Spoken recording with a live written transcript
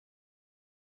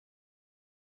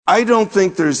I don't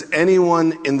think there's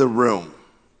anyone in the room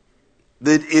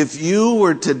that if you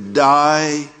were to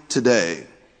die today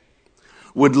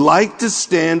would like to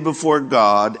stand before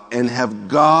God and have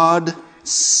God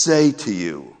say to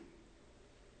you,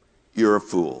 "You're a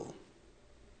fool."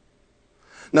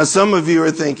 Now, some of you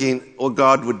are thinking, well,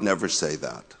 God would never say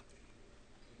that.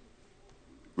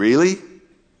 Really?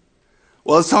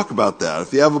 Well, let's talk about that.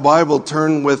 If you have a Bible,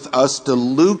 turn with us to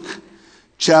Luke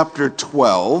chapter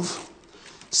 12.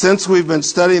 Since we've been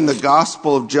studying the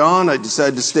Gospel of John, I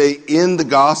decided to stay in the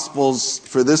Gospels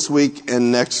for this week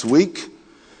and next week.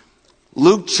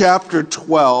 Luke chapter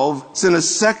 12, it's in a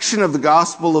section of the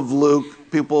Gospel of Luke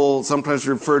people sometimes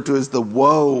refer to as the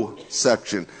woe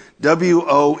section.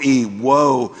 W-O-E,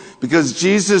 woe. Because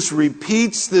Jesus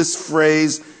repeats this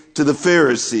phrase to the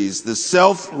Pharisees, the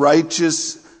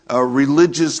self-righteous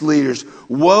religious leaders.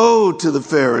 Woe to the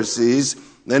Pharisees.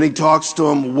 Then he talks to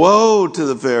them, woe to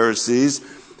the Pharisees.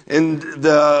 And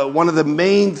one of the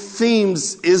main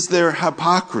themes is their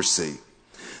hypocrisy.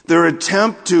 Their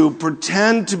attempt to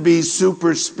pretend to be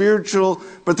super spiritual,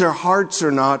 but their hearts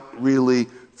are not really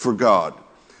for God.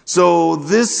 So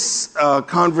this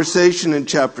conversation in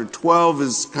chapter 12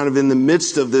 is kind of in the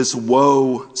midst of this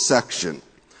woe section.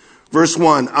 Verse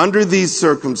 1, under these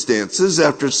circumstances,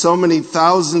 after so many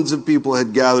thousands of people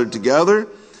had gathered together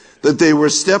that they were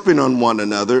stepping on one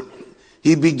another,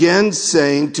 he began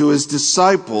saying to his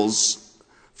disciples,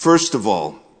 first of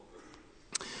all,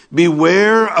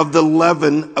 beware of the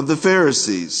leaven of the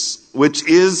Pharisees, which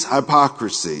is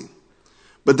hypocrisy.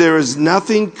 But there is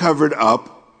nothing covered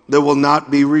up that will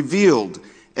not be revealed,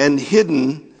 and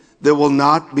hidden that will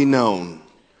not be known.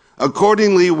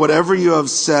 Accordingly, whatever you have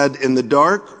said in the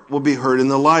dark will be heard in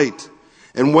the light,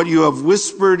 and what you have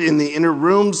whispered in the inner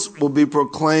rooms will be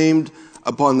proclaimed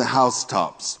upon the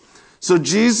housetops. So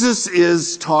Jesus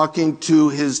is talking to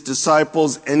his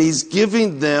disciples, and he's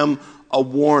giving them a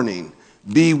warning.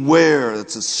 Beware.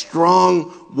 That's a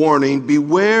strong warning.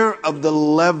 Beware of the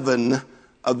leaven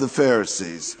of the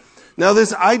Pharisees. Now,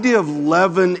 this idea of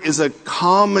leaven is a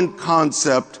common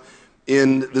concept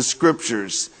in the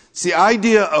scriptures. It's the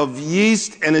idea of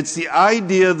yeast, and it's the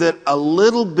idea that a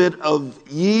little bit of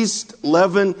yeast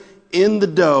leaven in the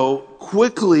dough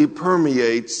quickly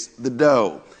permeates the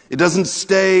dough. It doesn't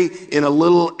stay in a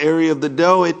little area of the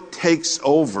dough, it takes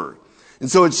over.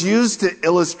 And so it's used to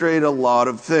illustrate a lot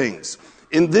of things.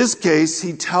 In this case,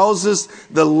 he tells us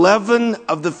the leaven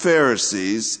of the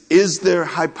Pharisees is their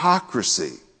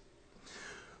hypocrisy.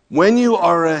 When you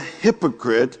are a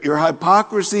hypocrite, your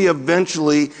hypocrisy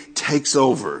eventually takes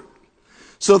over.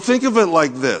 So think of it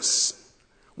like this.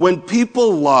 When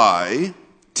people lie,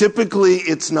 typically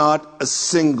it's not a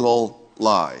single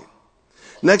lie.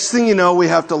 Next thing you know, we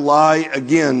have to lie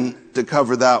again to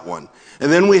cover that one.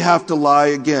 And then we have to lie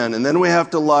again. And then we have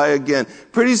to lie again.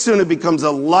 Pretty soon it becomes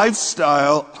a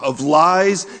lifestyle of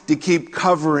lies to keep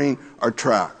covering our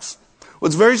tracks. Well,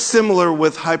 it's very similar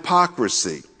with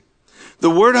hypocrisy. The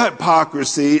word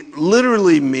hypocrisy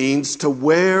literally means to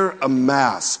wear a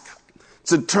mask.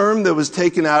 It's a term that was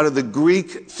taken out of the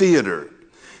Greek theater.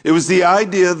 It was the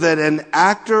idea that an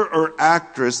actor or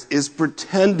actress is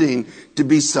pretending to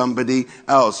be somebody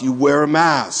else. You wear a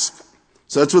mask.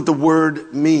 So that's what the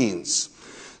word means.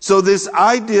 So this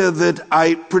idea that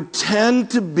I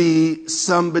pretend to be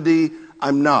somebody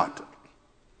I'm not.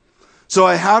 So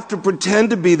I have to pretend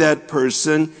to be that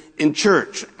person in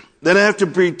church. Then I have to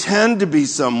pretend to be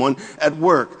someone at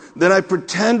work. Then I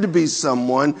pretend to be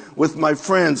someone with my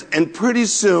friends. And pretty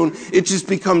soon, it just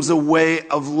becomes a way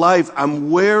of life.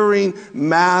 I'm wearing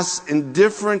masks in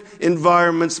different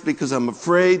environments because I'm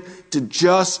afraid to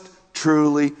just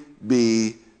truly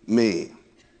be me.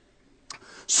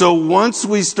 So once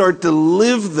we start to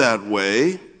live that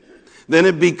way, then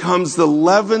it becomes the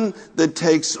leaven that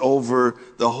takes over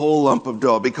the whole lump of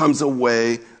dough. It becomes a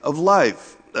way of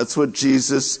life. That's what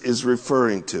Jesus is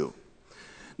referring to.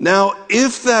 Now,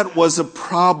 if that was a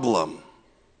problem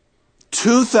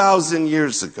 2,000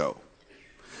 years ago,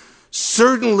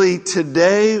 certainly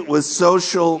today with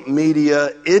social media,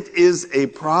 it is a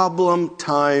problem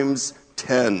times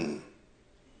 10.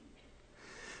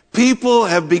 People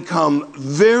have become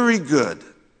very good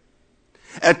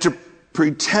at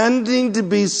pretending to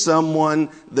be someone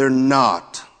they're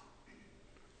not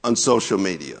on social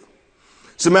media.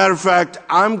 As a matter of fact,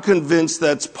 I'm convinced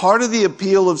that's part of the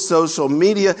appeal of social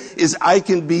media is I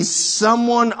can be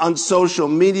someone on social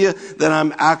media that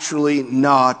I'm actually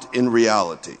not in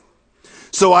reality.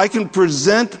 So I can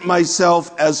present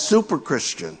myself as super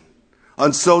Christian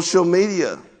on social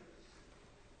media.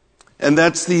 And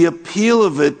that's the appeal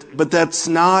of it, but that's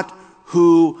not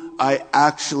who I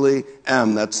actually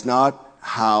am. That's not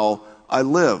how I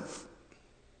live.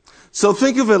 So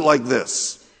think of it like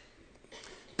this.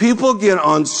 People get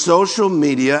on social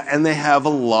media and they have a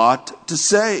lot to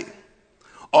say.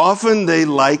 Often they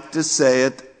like to say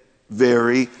it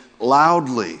very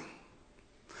loudly.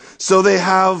 So they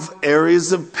have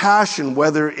areas of passion,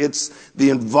 whether it's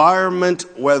the environment,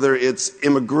 whether it's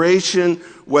immigration,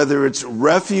 whether it's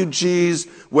refugees,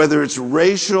 whether it's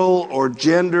racial or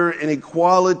gender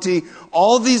inequality,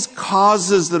 all these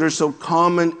causes that are so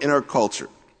common in our culture.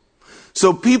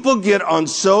 So people get on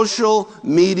social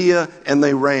media and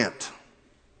they rant.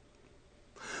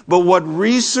 But what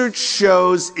research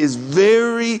shows is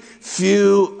very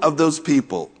few of those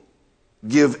people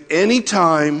give any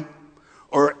time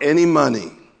or any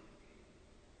money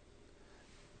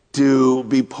to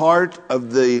be part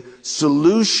of the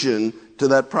solution to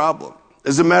that problem.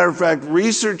 As a matter of fact,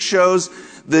 research shows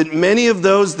that many of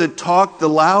those that talk the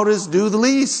loudest do the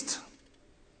least.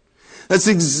 That's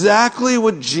exactly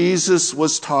what Jesus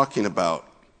was talking about.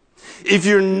 If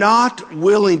you're not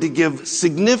willing to give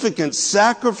significant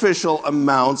sacrificial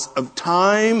amounts of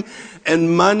time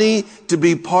and money to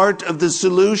be part of the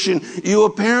solution, you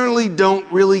apparently don't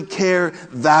really care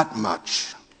that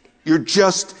much. You're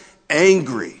just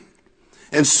angry.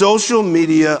 And social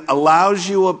media allows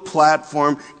you a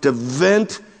platform to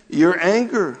vent your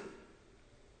anger.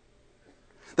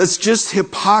 That's just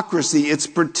hypocrisy. It's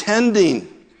pretending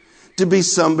to be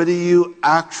somebody you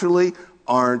actually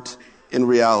aren't in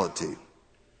reality.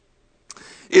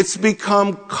 It's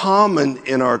become common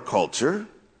in our culture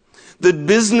that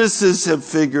businesses have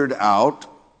figured out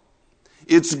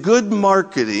it's good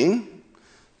marketing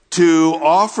to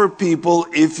offer people,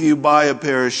 if you buy a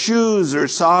pair of shoes or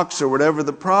socks or whatever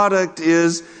the product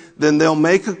is, then they'll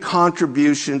make a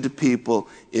contribution to people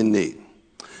in need.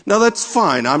 Now that's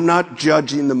fine. I'm not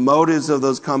judging the motives of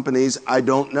those companies. I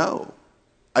don't know.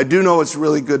 I do know it's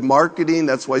really good marketing.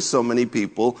 That's why so many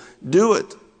people do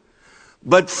it.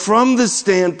 But from the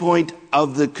standpoint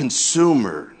of the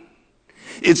consumer,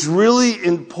 it's really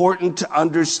important to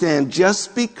understand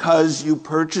just because you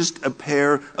purchased a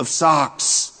pair of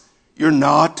socks, you're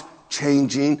not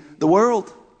changing the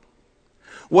world.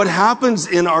 What happens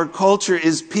in our culture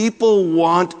is people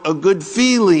want a good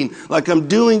feeling, like I'm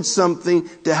doing something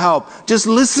to help. Just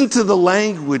listen to the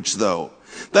language, though.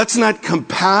 That's not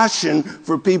compassion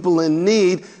for people in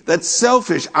need. That's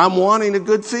selfish. I'm wanting a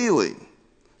good feeling.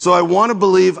 So I want to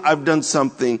believe I've done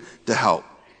something to help.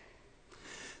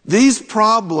 These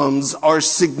problems are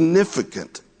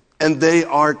significant and they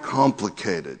are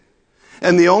complicated.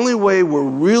 And the only way we're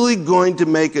really going to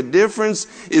make a difference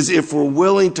is if we're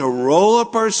willing to roll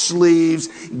up our sleeves,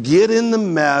 get in the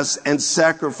mess, and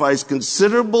sacrifice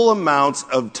considerable amounts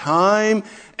of time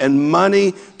and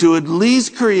money to at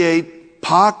least create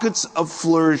pockets of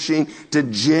flourishing to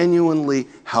genuinely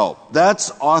help. That's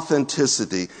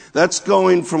authenticity. That's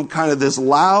going from kind of this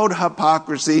loud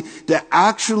hypocrisy to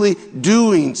actually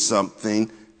doing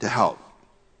something to help.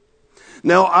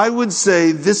 Now, I would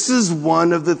say this is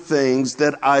one of the things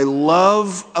that I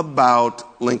love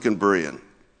about Lincoln Berean,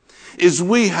 is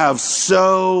we have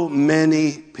so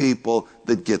many people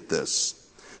that get this.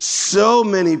 So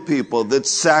many people that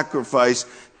sacrifice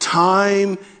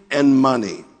time and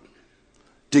money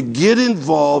to get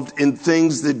involved in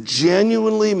things that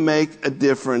genuinely make a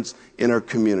difference in our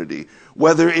community,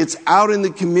 whether it's out in the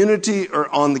community or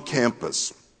on the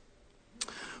campus.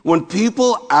 When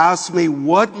people ask me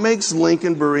what makes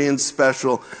Lincoln Berean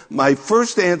special, my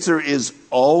first answer is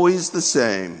always the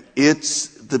same. It's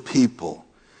the people.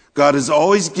 God has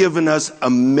always given us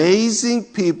amazing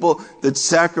people that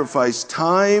sacrifice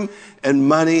time and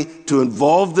money to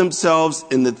involve themselves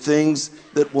in the things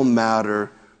that will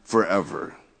matter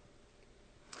forever.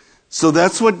 So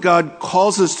that's what God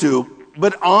calls us to.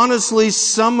 But honestly,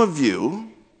 some of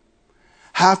you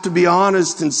have to be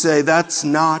honest and say, that's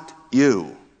not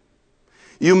you.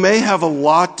 You may have a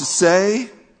lot to say,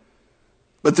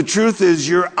 but the truth is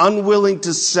you're unwilling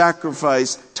to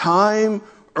sacrifice time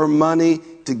or money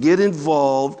to get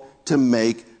involved to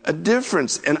make a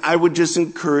difference. And I would just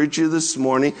encourage you this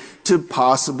morning to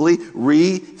possibly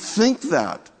rethink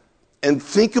that and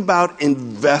think about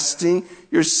investing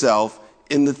yourself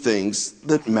in the things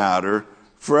that matter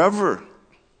forever.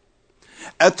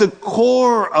 At the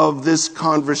core of this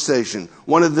conversation,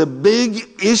 one of the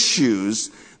big issues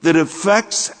that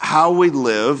affects how we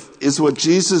live is what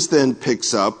Jesus then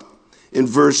picks up in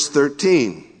verse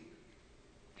 13.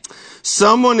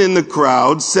 Someone in the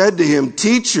crowd said to him,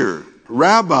 "Teacher,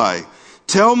 Rabbi,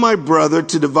 tell my brother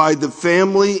to divide the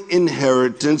family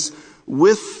inheritance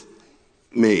with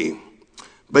me."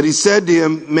 But he said to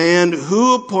him, "Man,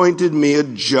 who appointed me a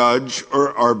judge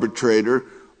or arbitrator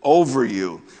over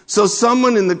you?" So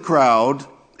someone in the crowd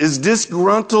is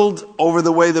disgruntled over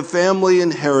the way the family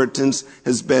inheritance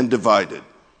has been divided.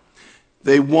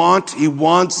 He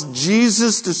wants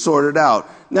Jesus to sort it out.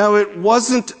 Now, it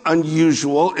wasn't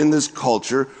unusual in this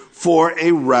culture for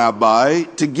a rabbi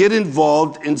to get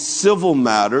involved in civil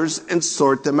matters and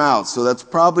sort them out. So that's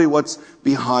probably what's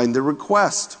behind the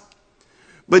request.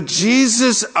 But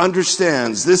Jesus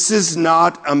understands this is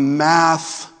not a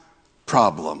math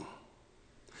problem.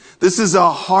 This is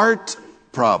a heart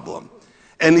problem.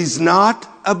 And he's not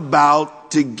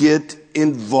about to get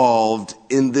involved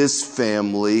in this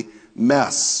family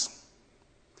mess.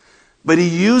 But he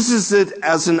uses it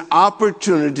as an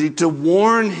opportunity to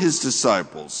warn his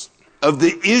disciples of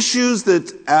the issues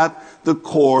that's at the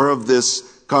core of this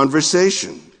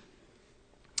conversation.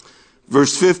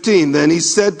 Verse 15, then he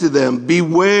said to them,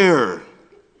 "Beware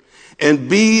and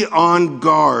be on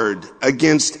guard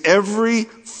against every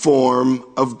form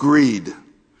of greed.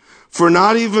 For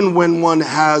not even when one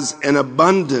has an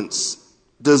abundance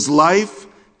does life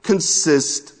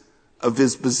consist of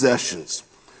his possessions."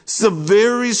 It's a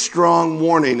very strong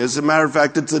warning. As a matter of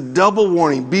fact, it's a double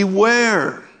warning.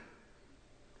 Beware.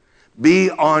 Be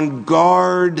on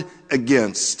guard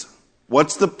against.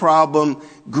 What's the problem?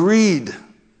 Greed.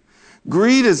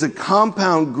 Greed is a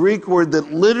compound Greek word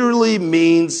that literally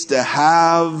means to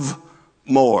have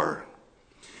more.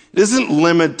 It isn't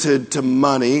limited to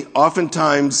money.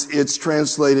 Oftentimes it's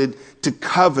translated to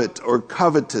covet or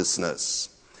covetousness.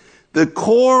 The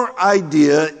core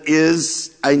idea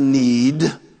is I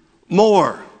need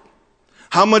more.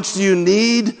 How much do you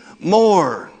need?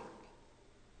 More.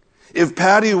 If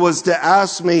Patty was to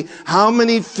ask me, how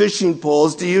many fishing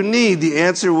poles do you need? The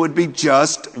answer would be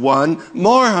just one.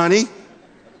 More, honey.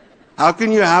 How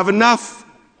can you have enough?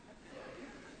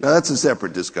 Now that's a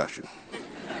separate discussion.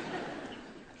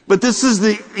 But this is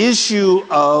the issue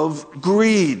of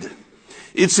greed.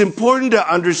 It's important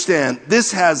to understand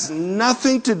this has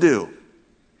nothing to do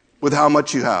with how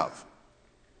much you have.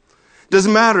 It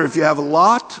doesn't matter if you have a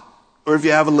lot or if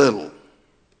you have a little.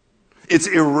 It's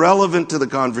irrelevant to the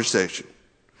conversation.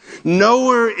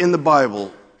 Nowhere in the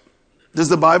Bible does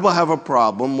the Bible have a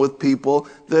problem with people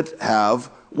that have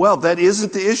wealth. That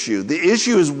isn't the issue. The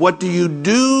issue is what do you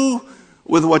do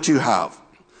with what you have?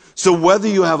 So whether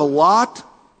you have a lot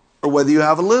or whether you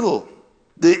have a little,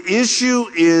 the issue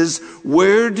is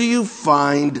where do you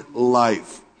find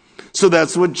life? So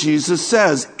that's what Jesus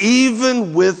says.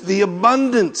 Even with the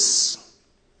abundance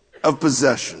of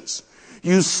possessions,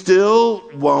 you still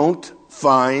won't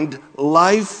find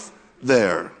life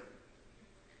there.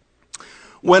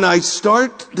 When I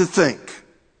start to think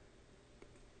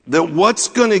that what's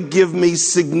going to give me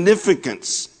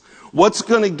significance, what's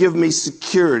going to give me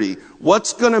security,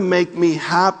 what's going to make me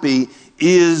happy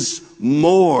is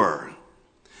more,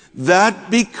 that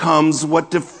becomes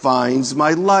what defines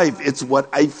my life. It's what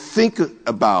I think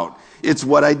about. It's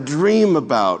what I dream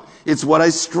about. It's what I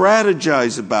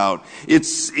strategize about.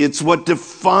 It's what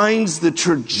defines the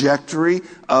trajectory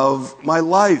of my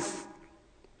life.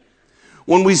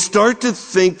 When we start to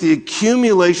think the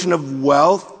accumulation of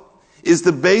wealth is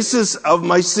the basis of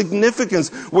my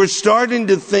significance, we're starting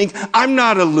to think, I'm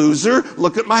not a loser,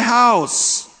 look at my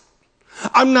house.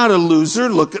 I'm not a loser,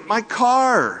 look at my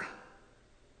car.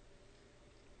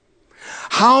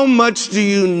 How much do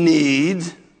you need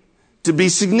to be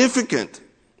significant?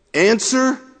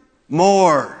 Answer,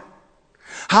 more.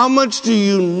 How much do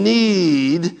you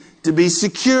need to be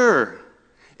secure?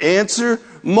 Answer,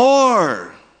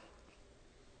 more.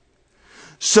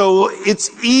 So it's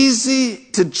easy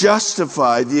to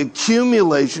justify the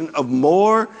accumulation of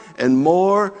more and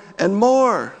more and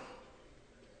more.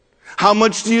 How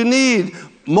much do you need?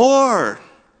 More.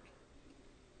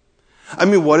 I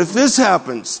mean, what if this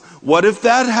happens? What if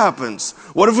that happens?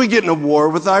 What if we get in a war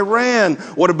with Iran?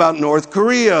 What about North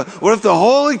Korea? What if the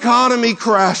whole economy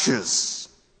crashes?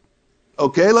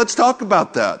 Okay, let's talk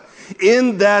about that.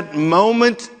 In that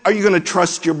moment, are you going to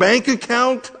trust your bank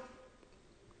account?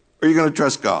 Or are you going to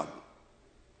trust God?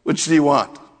 Which do you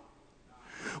want?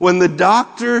 When the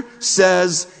doctor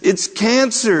says it's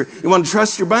cancer, you want to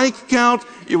trust your bank account?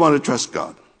 You want to trust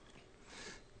God?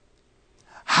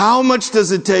 How much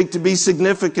does it take to be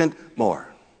significant? More.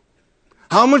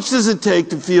 How much does it take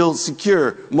to feel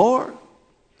secure? More.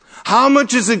 How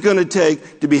much is it going to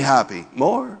take to be happy?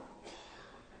 More.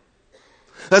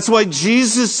 That's why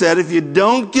Jesus said, if you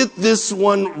don't get this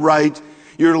one right,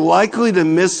 you're likely to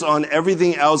miss on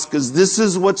everything else, because this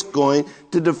is what's going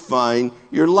to define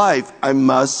your life. I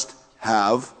must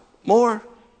have more.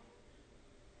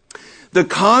 The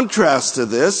contrast to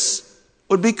this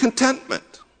would be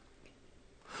contentment.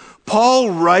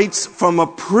 Paul writes from a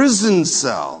prison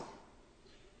cell,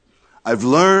 I've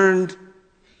learned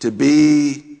to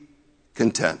be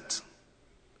content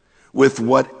with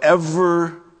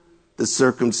whatever the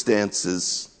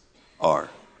circumstances are.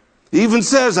 He even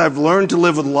says, I've learned to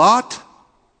live with a lot.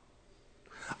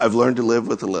 I've learned to live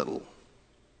with a little.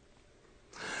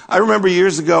 I remember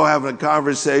years ago having a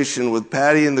conversation with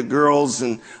Patty and the girls,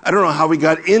 and I don't know how we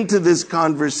got into this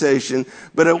conversation,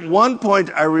 but at one point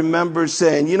I remember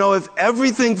saying, if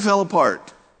everything fell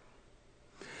apart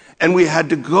and we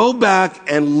had to go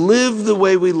back and live the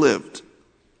way we lived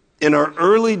in our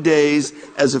early days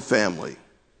as a family,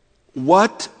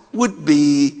 what would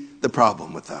be the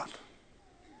problem with that?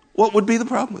 What would be the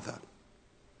problem with that?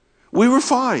 We were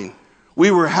fine. We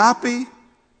were happy.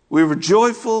 We were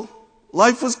joyful.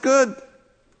 Life was good.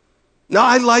 Now,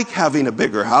 I like having a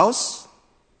bigger house.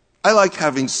 I like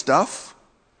having stuff.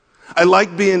 I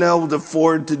like being able to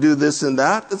afford to do this and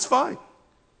that. That's fine.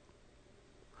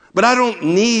 But I don't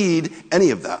need any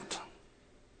of that.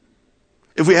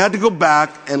 If we had to go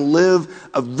back and live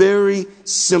a very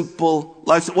simple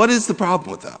life, what is the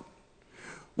problem with that?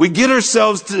 We get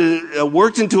ourselves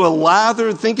worked into a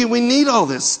lather thinking we need all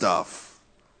this stuff.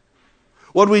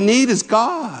 What we need is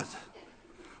God.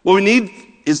 What we need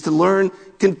is to learn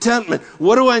contentment.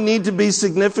 What do I need to be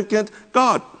significant?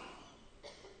 God.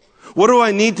 What do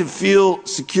I need to feel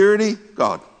security?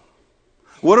 God.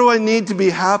 What do I need to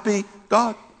be happy?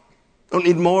 God. Don't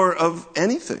need more of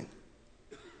anything.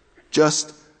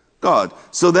 Just God.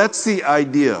 So that's the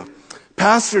idea.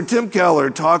 Pastor Tim Keller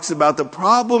talks about the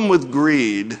problem with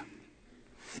greed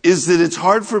is that it's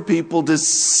hard for people to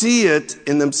see it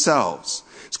in themselves.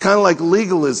 It's kind of like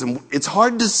legalism. It's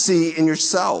hard to see in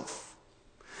yourself.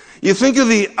 You think of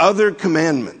the other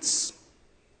commandments.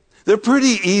 They're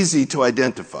pretty easy to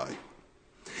identify.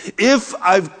 If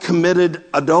I've committed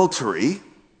adultery,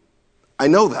 I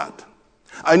know that.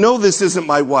 I know this isn't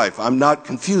my wife. I'm not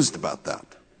confused about that.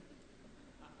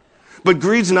 But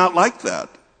greed's not like that.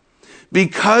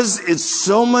 Because it's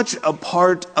so much a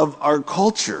part of our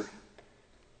culture,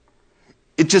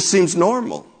 it just seems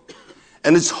normal.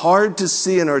 And it's hard to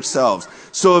see in ourselves.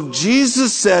 So if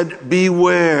Jesus said,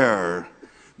 beware,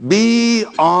 be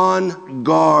on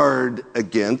guard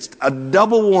against, a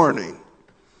double warning,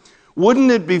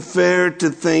 wouldn't it be fair to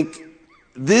think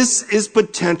this is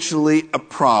potentially a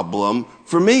problem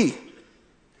for me?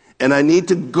 And I need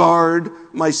to guard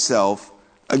myself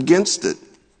against it.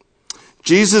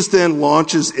 Jesus then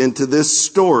launches into this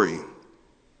story.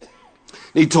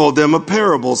 He told them a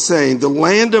parable saying, the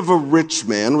land of a rich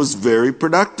man was very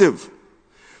productive.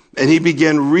 And he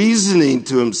began reasoning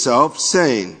to himself,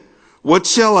 saying, what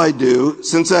shall I do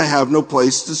since I have no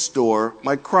place to store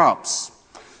my crops?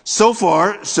 So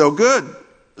far, so good.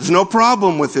 There's no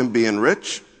problem with him being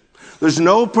rich. There's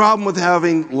no problem with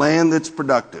having land that's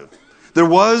productive. There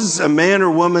was a man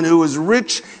or woman who was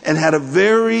rich and had a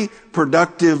very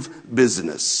productive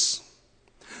business.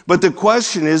 But the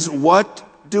question is, what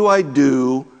do I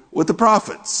do with the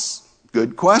profits?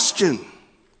 Good question.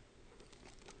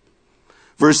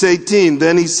 Verse 18,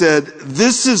 then he said,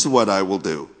 this is what I will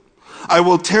do. I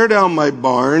will tear down my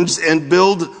barns and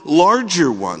build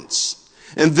larger ones.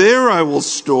 And there I will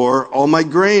store all my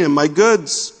grain and my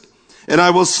goods. And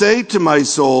I will say to my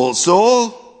soul,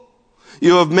 soul,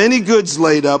 you have many goods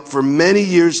laid up for many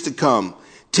years to come.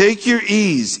 Take your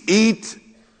ease, eat,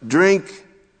 drink,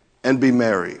 and be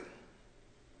merry.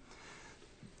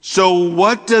 So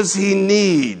what does he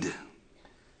need?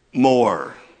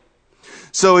 More.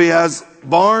 So he has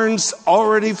barns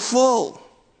already full.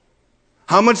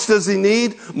 How much does he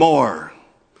need? More.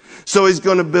 So he's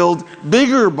going to build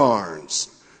bigger barns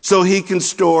so he can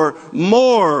store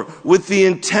more with the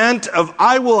intent of,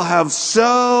 I will have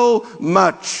so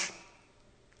much.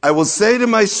 I will say to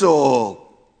my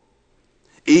soul,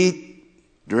 eat,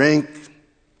 drink,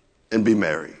 and be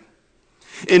merry.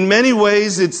 In many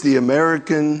ways, it's the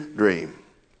American dream.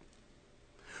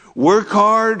 Work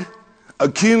hard,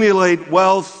 accumulate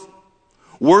wealth,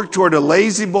 work toward a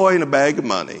lazy boy and a bag of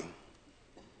money.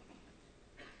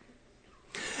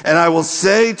 And I will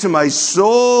say to my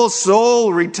soul,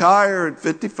 soul, retire at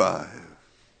 55.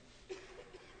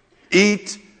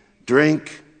 Eat,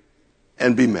 drink,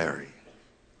 and be merry.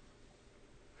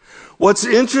 What's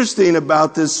interesting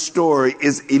about this story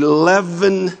is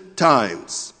 11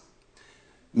 times,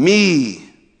 me,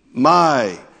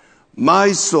 my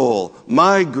soul,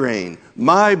 my grain,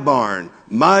 my barn,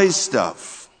 my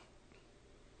stuff.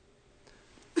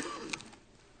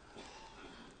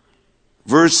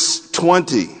 Verse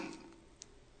 20.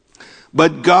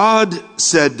 But God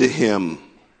said to him,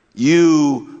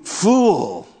 "You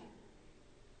fool."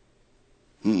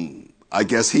 I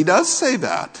guess he does say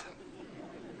that.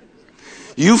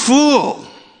 "You fool.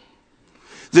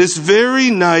 This very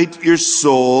night your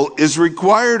soul is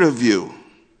required of you.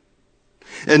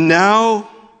 And now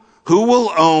who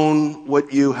will own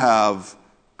what you have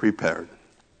prepared?"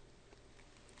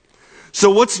 So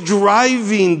what's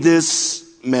driving this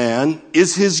man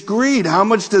is his greed. How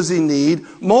much does he need?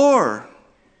 More.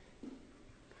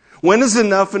 When is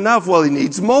enough enough? Well, he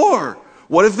needs more.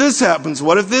 What if this happens?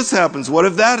 What if this happens? What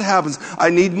if that happens? I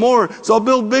need more, so I'll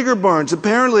build bigger barns.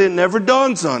 Apparently it never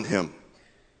dawns on him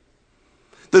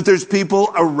that there's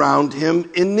people around him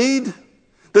in need,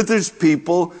 that there's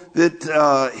people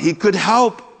that he could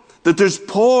help, that there's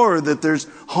poor, that there's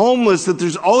homeless, that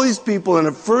there's all these people in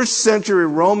a first century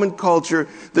Roman culture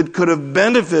that could have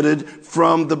benefited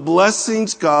from the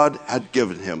blessings God had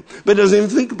given him. But he doesn't even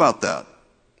think about that.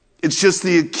 It's just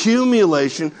the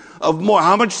accumulation of more.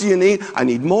 How much do you need? I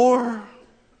need more.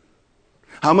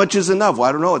 How much is enough? Well,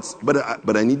 I don't know.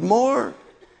 But I need more.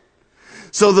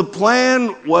 So the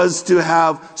plan was to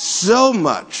have so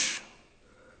much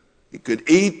he could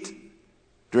eat,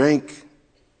 drink,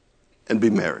 and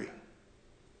be merry.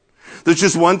 There's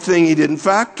just one thing he didn't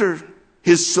factor.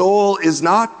 His soul is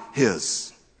not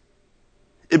his.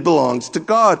 It belongs to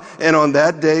God. And on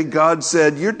that day, God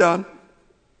said, "You're done.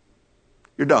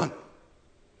 You're done.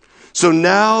 So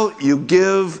now you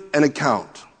give an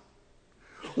account.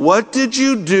 What did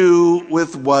you do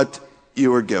with what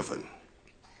you were given?"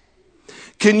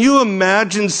 Can you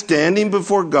imagine standing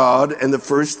before God and the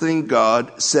first thing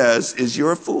God says is,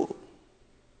 "You're a fool"?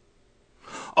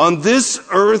 On this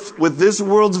earth, with this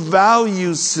world's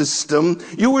value system,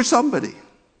 you were somebody.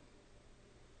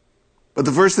 But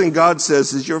the first thing God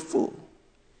says is, "You're a fool."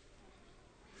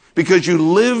 Because you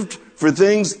lived for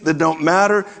things that don't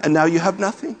matter, and now you have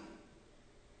nothing.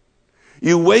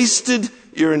 You wasted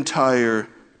your entire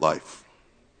life.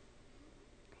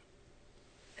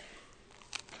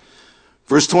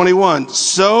 Verse 21,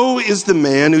 "So is the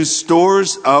man who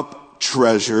stores up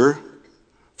treasure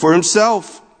for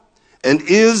himself and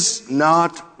is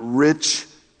not rich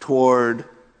toward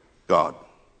God."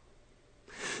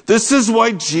 This is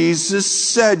why Jesus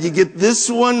said, you get this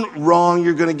one wrong,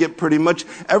 you're going to get pretty much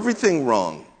everything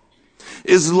wrong.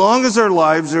 As long as our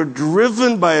lives are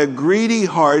driven by a greedy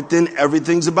heart, then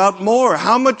everything's about more.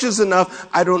 How much is enough?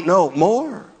 I don't know.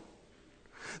 More.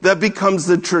 That becomes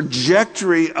the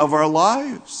trajectory of our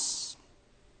lives.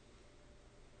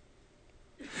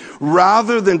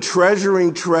 Rather than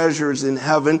treasuring treasures in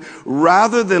heaven,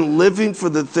 rather than living for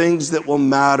the things that will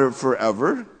matter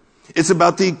forever, it's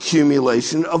about the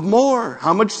accumulation of more.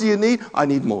 How much do you need? I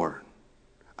need more.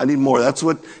 I need more. That's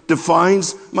what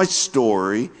defines my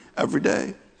story every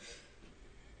day.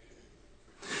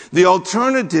 The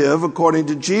alternative, according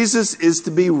to Jesus, is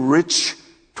to be rich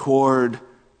toward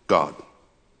God.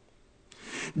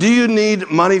 Do you need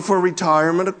money for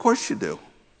retirement? Of course you do.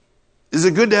 Is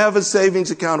it good to have a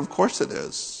savings account? Of course it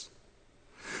is.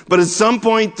 But at some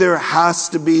point there has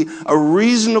to be a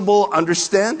reasonable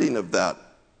understanding of that.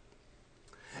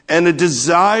 And a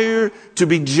desire to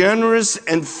be generous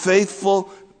and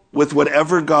faithful with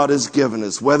whatever God has given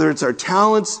us. Whether it's our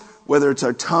talents, whether it's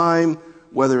our time,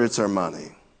 whether it's our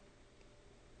money.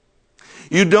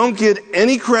 You don't get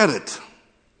any credit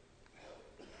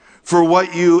for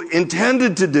what you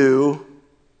intended to do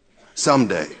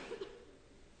someday.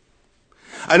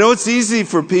 I know it's easy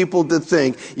for people to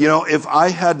think, if I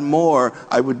had more,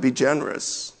 I would be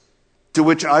generous. To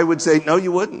which I would say, no,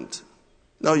 you wouldn't.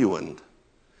 No, you wouldn't.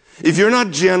 If you're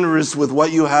not generous with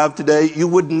what you have today, you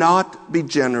would not be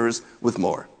generous with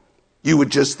more. You would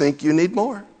just think you need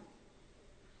more.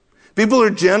 People are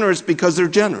generous because they're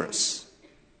generous,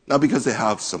 not because they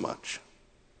have so much.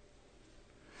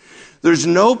 There's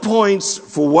no points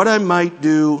for what I might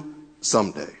do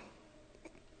someday.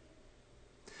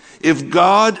 If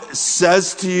God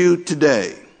says to you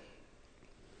today,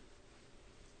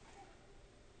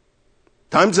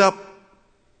 time's up,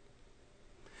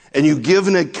 and you give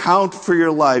an account for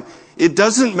your life, it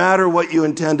doesn't matter what you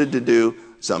intended to do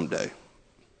someday.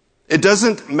 It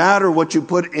doesn't matter what you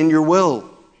put in your will.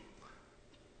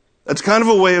 That's kind of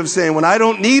a way of saying, when I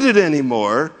don't need it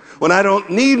anymore, when I don't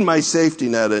need my safety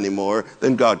net anymore,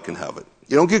 then God can have it.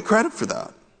 You don't get credit for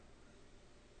that.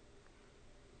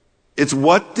 It's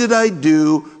what did I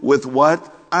do with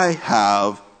what I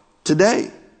have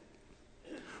today?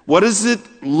 What does it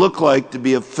look like to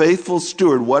be a faithful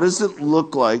steward? What does it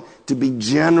look like to be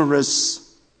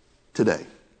generous today?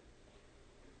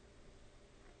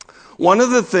 One of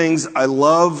the things I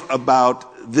love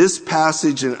about this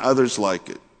passage and others like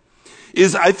it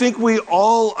is I think we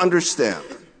all understand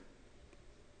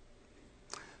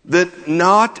that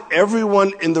not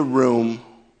everyone in the room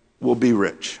will be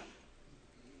rich.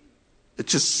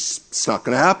 It's not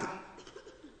going to happen.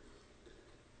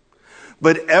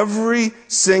 But every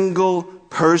single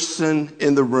person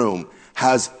in the room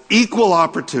has equal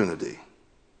opportunity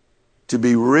to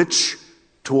be rich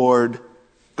toward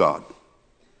God.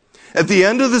 At the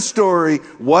end of the story,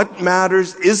 what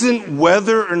matters isn't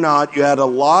whether or not you had a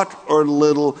lot or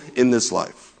little in this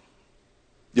life.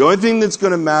 The only thing that's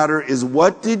going to matter is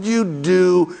what did you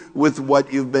do with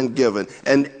what you've been given.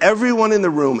 And everyone in the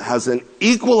room has an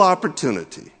equal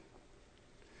opportunity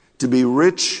to be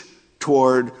rich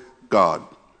toward God,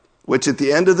 which at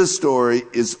the end of the story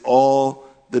is all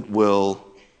that will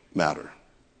matter.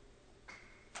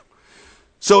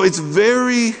 So it's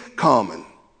very common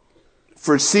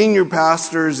for senior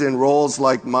pastors in roles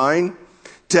like mine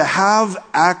to have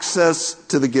access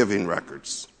to the giving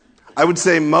records. I would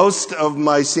say most of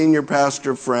my senior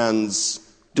pastor friends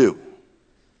do.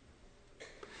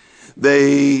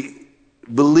 They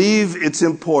believe it's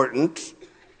important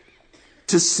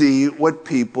to see what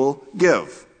people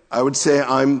give. I would say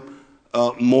I'm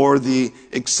more the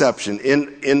exception.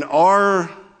 In our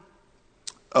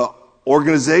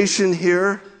organization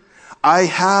here, I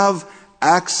have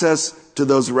access to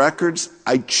those records.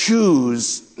 I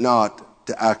choose not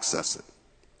to access it.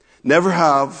 Never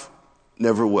have,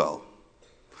 never will.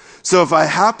 So if I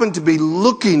happen to be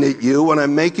looking at you when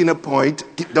I'm making a point,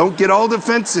 don't get all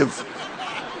defensive.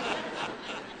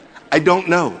 I don't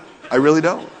know. I really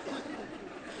don't.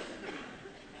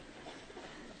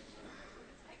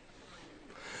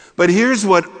 But here's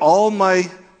what all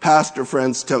my pastor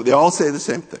friends tell me. They all say the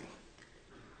same thing.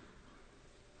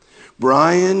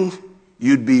 Brian,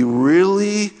 you'd be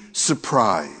really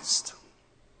surprised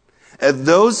at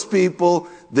those people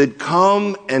that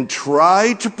come and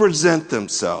try to present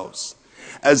themselves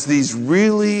as these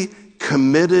really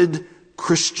committed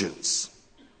Christians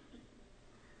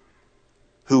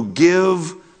who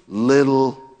give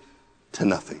little to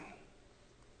nothing.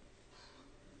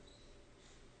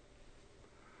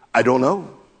 I don't know.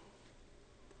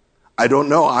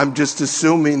 I'm just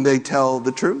assuming they tell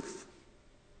the truth.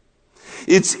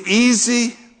 It's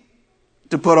easy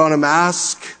to put on a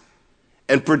mask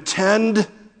and pretend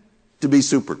to be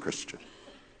super Christian.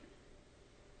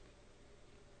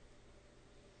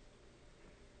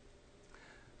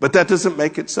 But that doesn't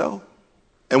make it so.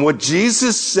 And what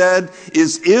Jesus said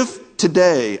is, if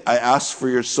today I ask for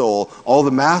your soul, all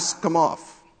the masks come off.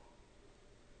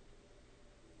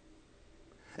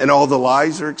 And all the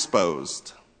lies are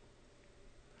exposed.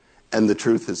 And the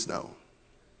truth is known.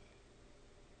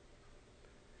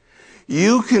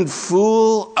 You can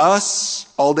fool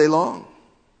us all day long.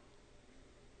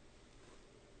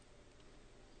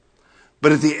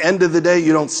 But at the end of the day,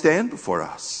 you don't stand before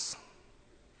us.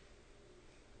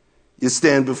 You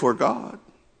stand before God.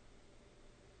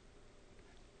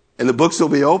 And the books will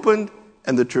be opened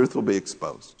and the truth will be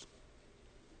exposed.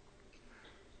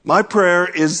 My prayer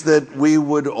is that we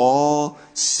would all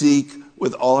seek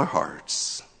with all our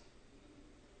hearts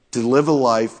to live a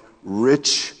life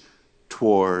rich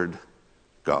toward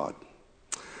God.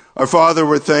 Our Father,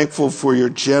 we're thankful for your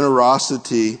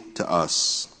generosity to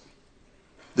us.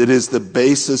 That is the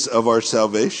basis of our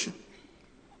salvation.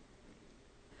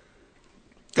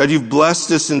 God, you've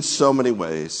blessed us in so many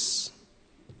ways.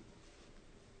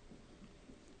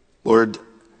 Lord,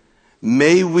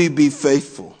 may we be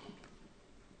faithful.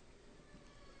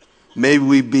 May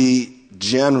we be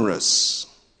generous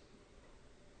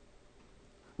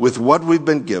with what we've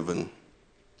been given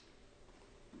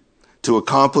to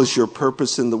accomplish your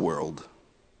purpose in the world.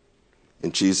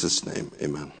 In Jesus' name,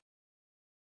 amen.